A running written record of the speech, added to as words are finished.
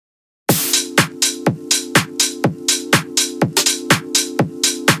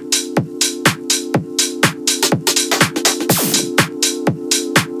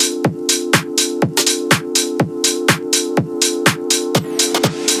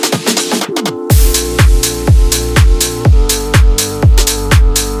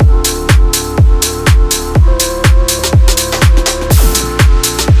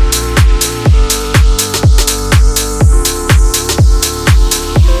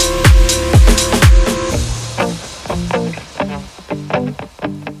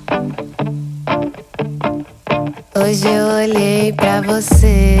Hoje eu olhei pra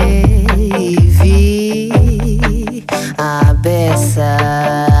você e vi a beça,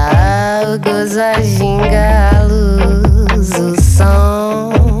 o gozo, a ginga, a luz, o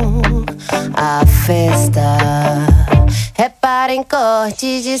som, a festa. Reparem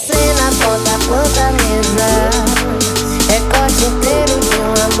corte de cena, ponta a ponta, mesa. Recorte inteiro de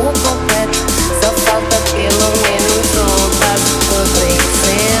um amor completo. Só falta pelo menos um passo em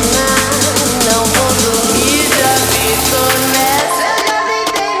cena. Não vou dormir, já fico nessa. Eu já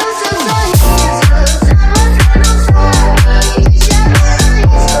deitei no seu sorriso. Você não sabe. Já não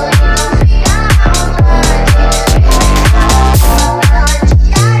estou em minha vontade. Vontade,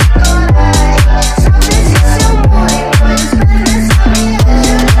 ai, coragem. Só preciso ser um boi, pois faz essa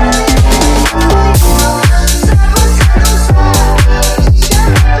viagem. Só você não sabe. Já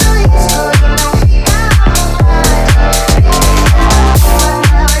não estou em minha vontade.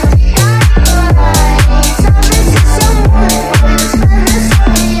 Vontade, ai, coragem. Só preciso ser um boi, pois faz essa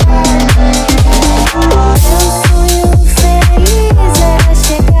viagem. Meu sonho feliz era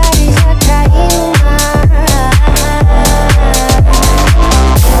chegar e já cair no mar.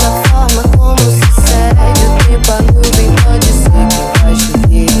 Pela forma como se segue o tempo, a nuvem pode ser que vai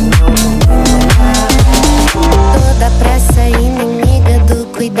chover e não vou me molhar. Toda pressa é inimiga do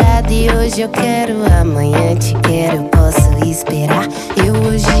cuidado e hoje eu quero, amanhã te quero, eu posso esperar. Eu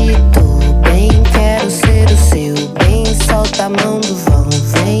hoje tô bem, quero ser o seu bem. Solta a mão do vão,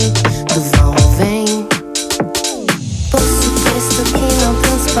 vem, do vão, vem. Por supuesto que não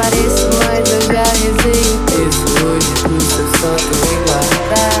transpareça.